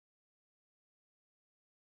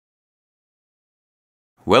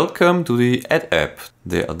Welcome to the AdAPP,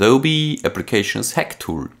 the Adobe Applications Hack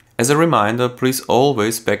Tool. As a reminder, please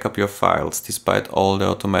always back up your files. Despite all the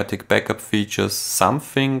automatic backup features,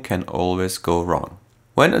 something can always go wrong.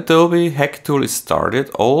 When Adobe HackTool is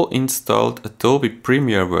started, all installed Adobe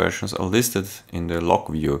Premiere versions are listed in the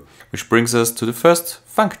log view, which brings us to the first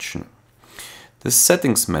function, the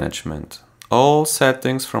settings management. All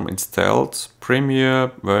settings from installed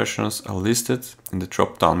Premiere versions are listed in the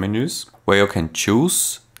drop-down menus, where you can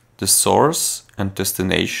choose the source and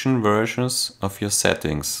destination versions of your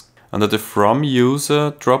settings. Under the From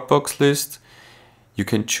User Dropbox list, you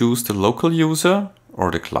can choose the local user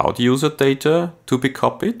or the cloud user data to be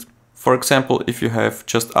copied. For example, if you have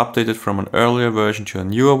just updated from an earlier version to a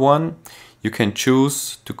newer one, you can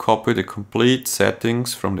choose to copy the complete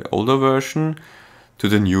settings from the older version to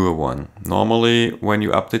the newer one. Normally, when you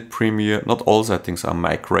update Premiere, not all settings are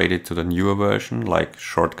migrated to the newer version, like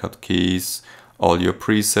shortcut keys, all your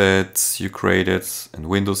presets you created, and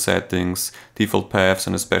window settings, default paths,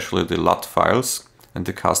 and especially the LUT files and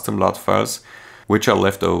the custom LUT files, which are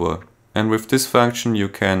left over. And with this function, you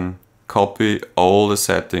can copy all the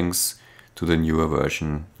settings to the newer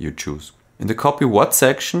version you choose. In the Copy What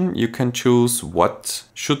section, you can choose what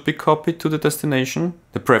should be copied to the destination.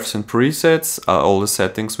 The Prefs and Presets are all the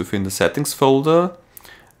settings within the Settings folder.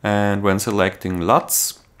 And when selecting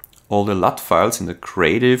LUTs, all the LUT files in the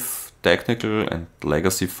Creative, Technical and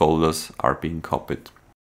Legacy folders are being copied.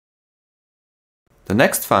 The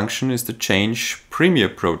next function is the Change Premiere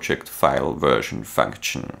Project File Version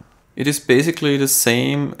function. It is basically the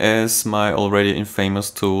same as my already infamous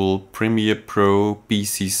tool Premiere Pro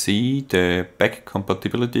BCC, the Back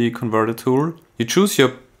Compatibility Converter tool. You choose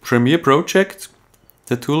your Premiere project.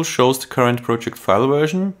 The tool shows the current project file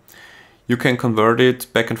version. You can convert it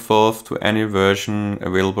back and forth to any version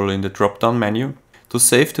available in the drop-down menu. To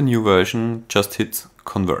save the new version, just hit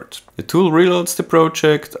Convert. The tool reloads the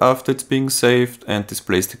project after it's being saved and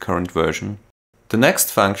displays the current version. The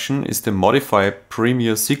next function is the Modify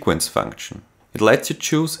Premiere Sequence function. It lets you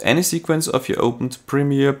choose any sequence of your opened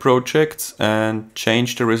Premiere project and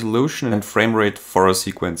change the resolution and frame rate for a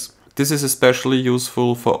sequence. This is especially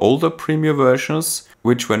useful for older Premiere versions,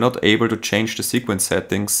 which were not able to change the sequence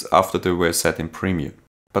settings after they were set in Premiere.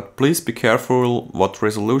 But please be careful what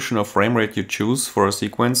resolution or frame rate you choose for a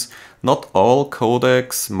sequence. Not all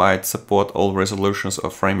codecs might support all resolutions or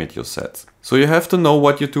frame rate you set. So you have to know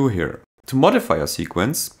what you do here. To modify a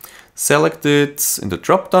sequence, select it in the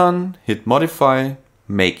drop-down, hit Modify,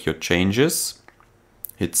 make your changes,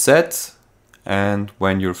 hit Set, and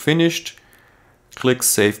when you're finished, click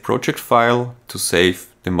Save Project File to save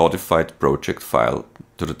the modified project file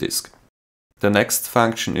to the disk. The next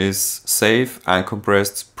function is Save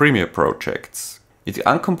Uncompressed Premiere Projects. It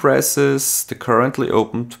uncompresses the currently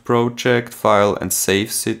opened project file and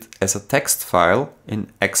saves it as a text file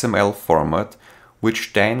in XML format,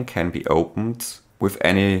 which then can be opened with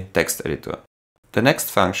any text editor. The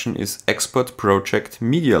next function is Export Project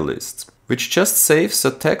Media List, which just saves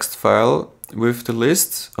a text file with the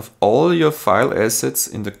list of all your file assets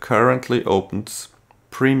in the currently opened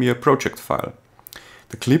Premiere project file.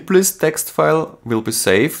 The clip list text file will be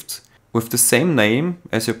saved with the same name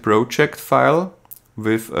as your project file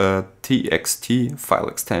with a txt file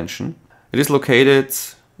extension. It is located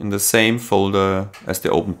in the same folder as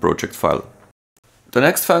the open project file. The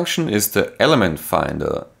next function is the Element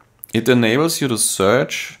Finder. It enables you to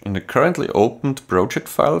search in the currently opened project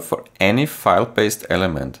file for any file-based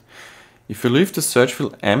element. If you leave the search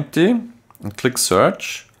field empty and click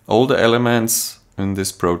Search, all the elements in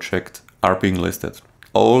this project are being listed.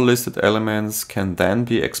 All listed elements can then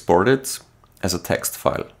be exported as a text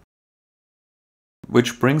file.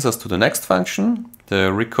 Which brings us to the next function, the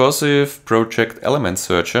Recursive Project Element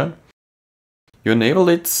Searcher. You enable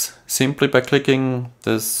it simply by clicking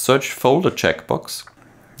the Search Folder checkbox.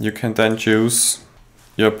 You can then choose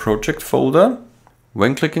your project folder.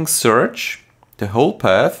 When clicking Search, the whole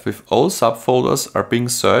path with all subfolders are being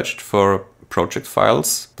searched for project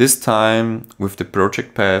files, this time with the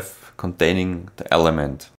project path containing the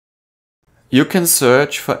element. You can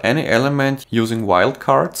search for any element using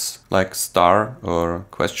wildcards like star or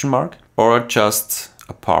question mark, or just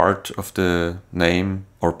a part of the name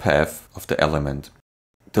or path of the element.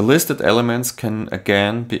 The listed elements can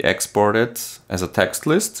again be exported as a text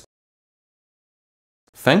list.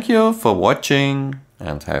 Thank you for watching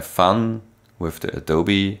and have fun with the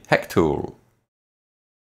Adobe HackTool.